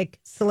narcissistic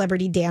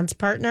celebrity dance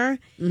partner.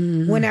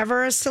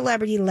 Whenever a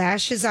celebrity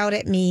lashes out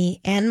at me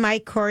and my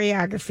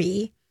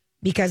choreography,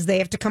 because they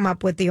have to come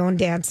up with their own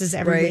dances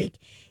every week,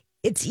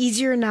 it's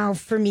easier now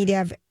for me to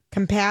have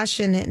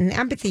compassion and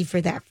empathy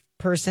for that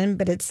person,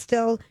 but it's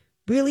still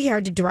really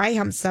hard to dry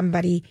hump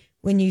somebody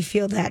when you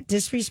feel that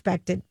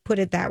disrespected. Put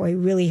it that way,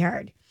 really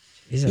hard.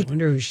 Jeez, I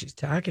wonder who she's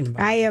talking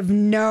about. I have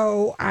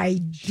no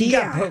idea. She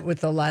got put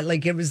with a lot.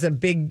 Like, it was a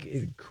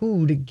big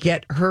coup to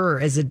get her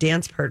as a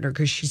dance partner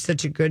because she's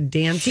such a good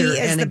dancer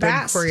and a good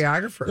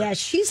choreographer. Yeah,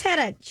 she's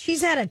had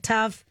a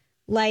tough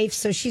life,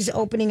 so she's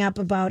opening up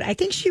about. I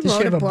think she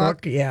wrote a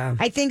book. Yeah,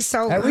 I think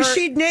so. I wish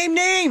she'd name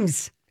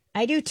names.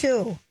 I do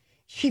too.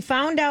 She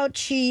found out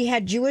she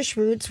had Jewish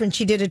roots when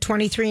she did a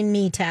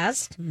 23andMe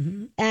test,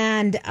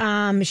 and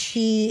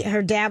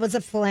her dad was a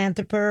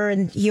philanthropist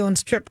and he owned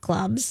strip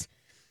clubs.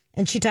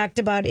 And she talked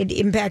about it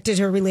impacted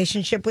her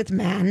relationship with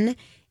men.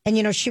 And,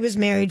 you know, she was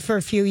married for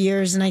a few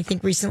years and I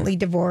think recently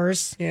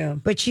divorced. Yeah.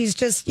 But she's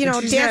just, you know,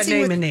 she's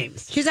dancing not naming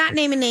names. She's not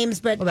naming names,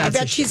 but I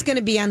bet she's going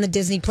to be on the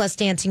Disney Plus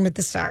Dancing with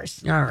the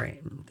Stars. All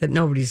right. That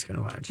nobody's going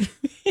to watch.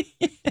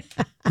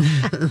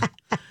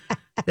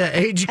 The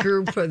age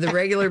group, the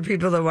regular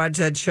people that watch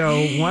that show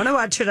want to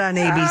watch it on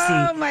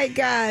ABC. Oh, my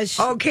gosh.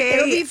 Okay.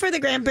 It'll be for the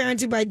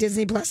grandparents who buy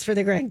Disney Plus for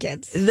the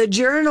grandkids. The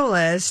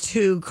journalist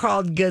who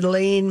called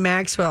Ghislaine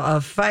Maxwell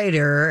a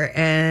fighter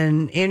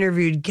and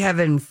interviewed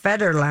Kevin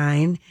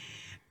Federline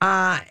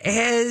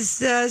has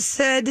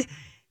said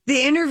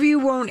the interview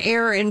won't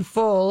air in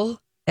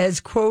full as,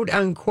 quote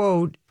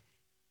unquote,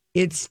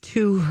 it's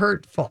too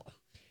hurtful.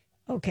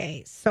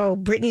 Okay. So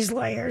Britney's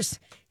lawyers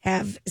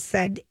have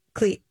said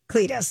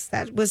Cletus,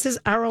 that was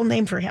our old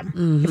name for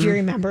him, if you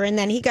remember. And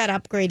then he got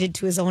upgraded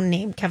to his own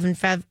name, Kevin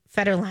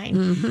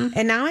Federline.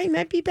 And now he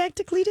might be back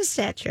to Cletus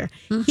stature.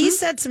 He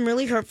said some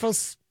really hurtful,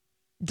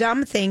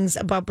 dumb things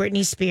about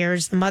Britney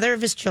Spears, the mother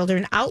of his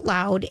children, out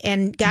loud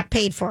and got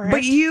paid for it.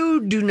 But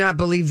you do not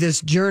believe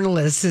this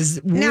journalist has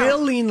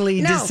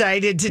willingly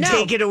decided to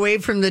take it away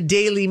from the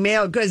Daily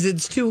Mail because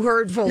it's too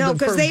hurtful. No,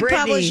 because they Britney.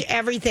 Publish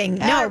everything.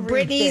 No,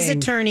 Britney's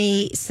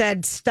attorney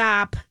said,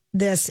 stop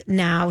this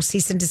now,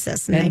 cease and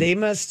desist. And they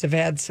must have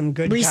had some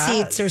good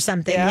receipts or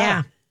something.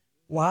 Yeah.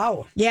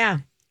 Wow. Yeah.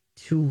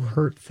 Too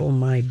hurtful,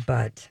 my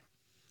butt.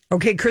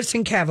 Okay,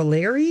 Kristen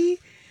Cavallari.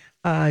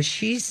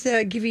 She's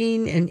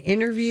giving an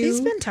interview.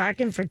 She's been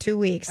talking for 2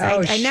 weeks.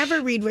 I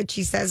never read what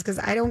she says because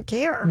I don't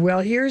care. Well,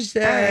 here's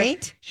all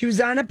right. She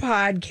was on a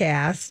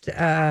podcast,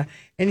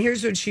 and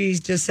here's what she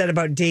just said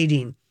about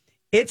dating.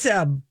 It's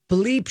a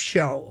bleep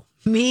show.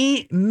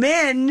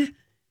 Men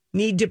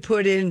need to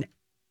put in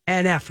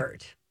an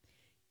effort.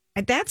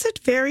 That's a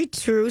very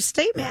true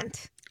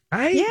statement.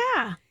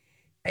 I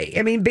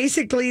mean,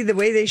 basically, the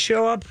way they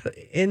show up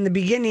in the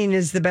beginning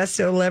is the best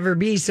it'll ever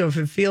be. So if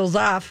it feels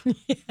off,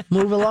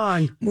 move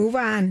along. Move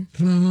on.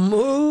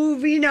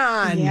 Moving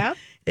on. Yep.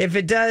 If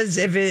it does,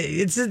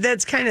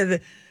 that's kind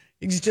of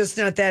he's just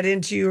not that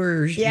into you,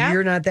 or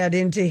you're not that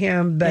into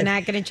him. But you're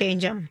not going to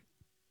change him.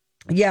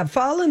 Yeah,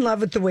 fall in love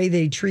with the way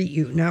they treat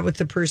you, not with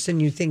the person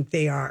you think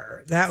they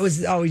are. That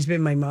was always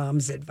been my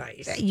mom's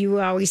advice. You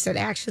always said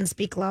actions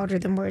speak louder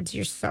than words.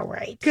 You're so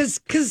right.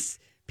 Because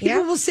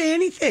people will say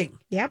anything.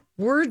 Yep.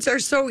 Words are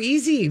so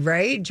easy,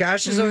 right?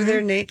 Josh is over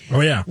there.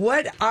 Oh, yeah.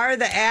 What are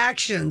the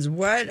actions?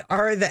 What?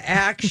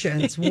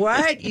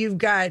 You've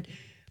got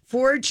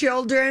 4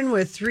 children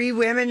with 3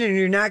 women and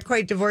you're not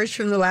quite divorced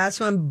from the last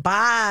one.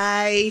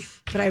 Bye.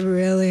 But I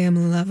really am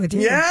in love with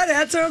you. Yeah,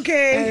 that's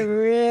okay. I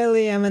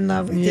really am in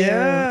love with you.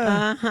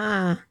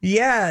 Yeah.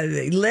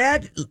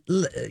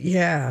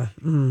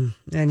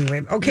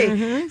 Anyway.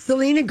 Okay.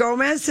 Selena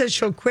Gomez says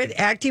she'll quit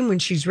acting when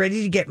she's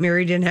ready to get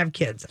married and have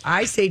kids.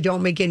 I say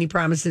don't make any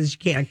promises you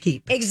can't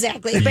keep.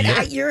 Exactly.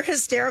 But you're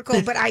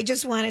hysterical. But I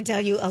just want to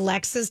tell you,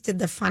 Alexis did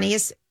the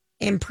funniest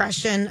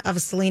impression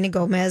of Selena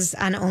Gomez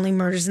on Only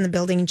Murders in the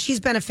Building. And she's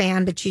been a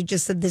fan, but she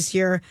just said this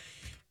year,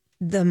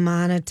 the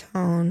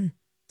monotone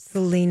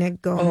Selena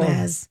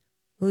Gomez,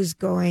 who's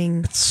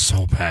going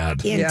so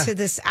bad into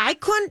this. I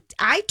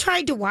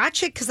tried to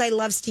watch it because I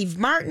love Steve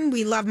Martin.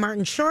 We love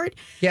Martin Short.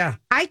 Yeah.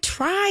 I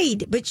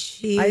tried, but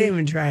I didn't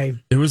even try.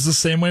 It was the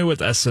same way with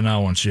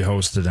SNL when she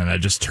hosted, and I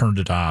just turned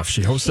it off.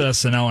 She hosted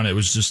SNL, and it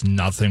was just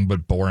nothing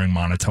but boring,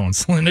 monotone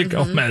Selena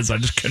Gomez. I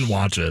just couldn't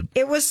watch it.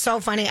 It was so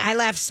funny. I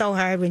laughed so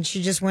hard when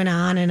she just went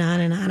on and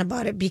on and on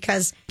about it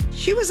because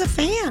she was a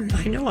fan.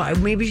 I know.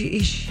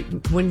 Maybe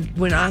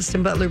when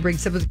Austin Butler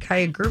breaks up with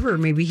Kaya Gerber,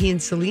 maybe he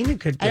and Selena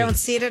could date. I don't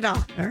see it at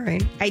all. All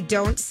right. I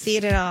don't see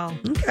it at all.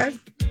 Okay.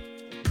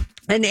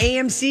 And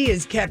AMC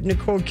has kept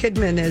Nicole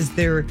Kidman as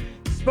their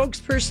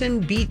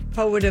spokesperson beat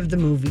poet of the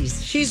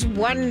movies. She's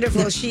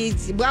wonderful. She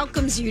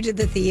welcomes you to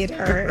the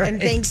theater, Right.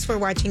 and thanks for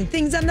watching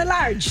things on the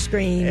large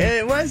screen.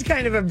 It was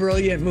kind of a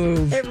brilliant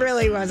move. It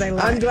really was. I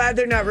love I'm it. glad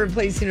they're not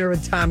replacing her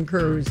with Tom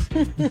Cruise.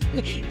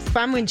 It's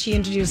fun when she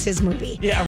introduced his movie. Yeah.